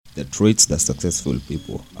The traits that successful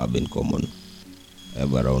people have in common. I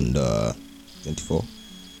have around 24.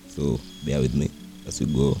 So bear with me as we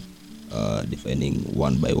go defining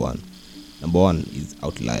one by one. Number one is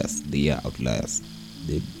outliers. They are outliers.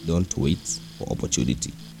 They don't wait for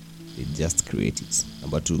opportunity. They just create it.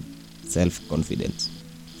 Number two, self-confidence.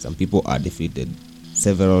 Some people are defeated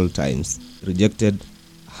several times, rejected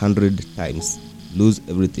 100 times, lose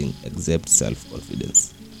everything except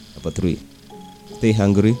self-confidence. Number three, stay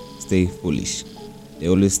hungry, stay foolish. They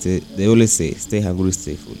always say, stay hungry,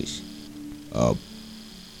 stay foolish.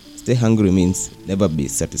 Stay hungry means never be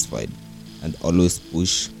satisfied and always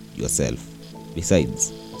push yourself.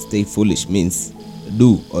 Besides, stay foolish means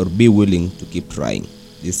do or be willing to keep trying.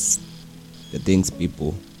 The things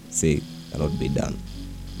people say cannot be done.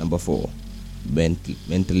 Number four,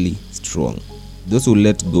 mentally strong. Those who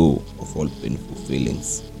let go of all painful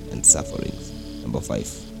feelings and sufferings. Number five,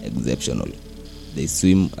 exceptional. They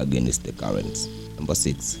swim against the currents. Number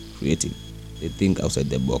six, creative. They think outside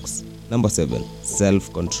the box. Number seven,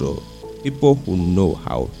 self-control. People who know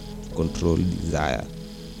how to control desire.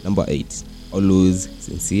 Number eight, always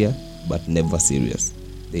sincere but never serious.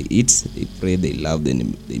 They eat, they pray, they love, they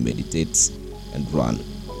meditate and run.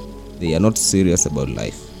 They are not serious about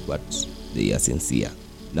life, but they are sincere.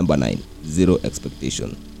 Number nine, zero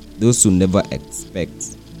expectation. Those who never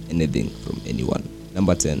expect anything from anyone.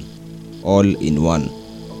 Number 10, all in one.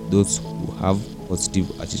 Those who have positive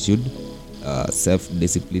attitude,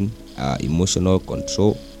 self-discipline, emotional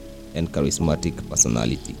control, and charismatic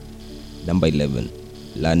personality. Number 11,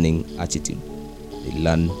 learning attitude. They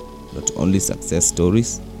learn not only success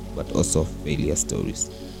stories, but also failure stories.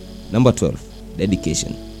 Number 12,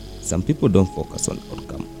 dedication. Some people don't focus on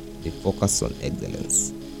outcome, they focus on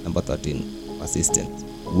excellence. Number 13, persistent.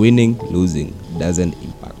 Winning, losing doesn't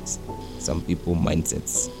impact some people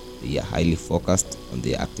mindsets. They are highly focused on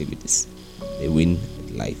their activities. They win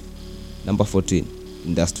at life. Number 14,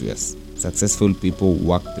 industrious. Successful people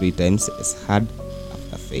work 3 times as hard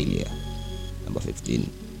after failure. Number 15,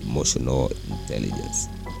 emotional intelligence.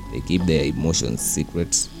 They keep their emotions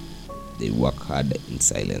secret. They work hard in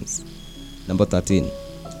silence. Number 13,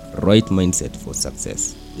 right mindset for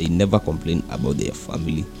success. They never complain about their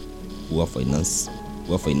family, poor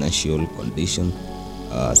financial condition,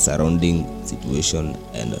 surrounding situation,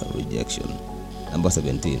 and rejection. Number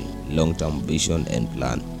 17, long-term vision and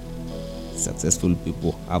plan. Successful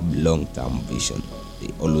people have long-term vision.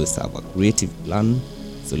 They always have a creative plan,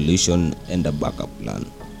 solution, and a backup plan.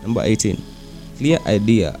 Number 18, clear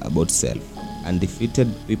idea about self. Undefeated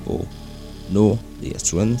people know their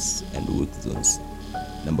strengths and weak zones.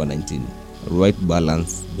 Number 19, right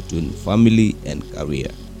balance between family and career.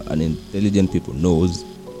 An intelligent people knows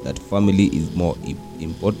that family is more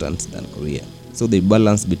important than career, so they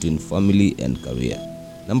balance between family and career.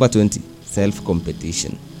 Number 20,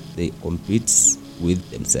 self-competition. They compete with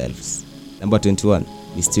themselves. Number 21,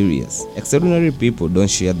 mysterious. Extraordinary people don't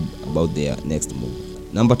share about their next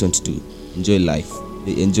move. Number 22, enjoy life.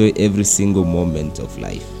 They enjoy every single moment of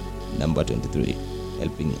life. Number 23,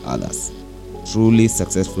 helping others. Truly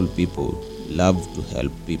successful people love to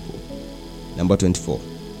help people. Number 24,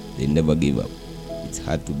 they never give up. It's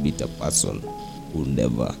hard to beat a person who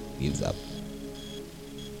never gives up.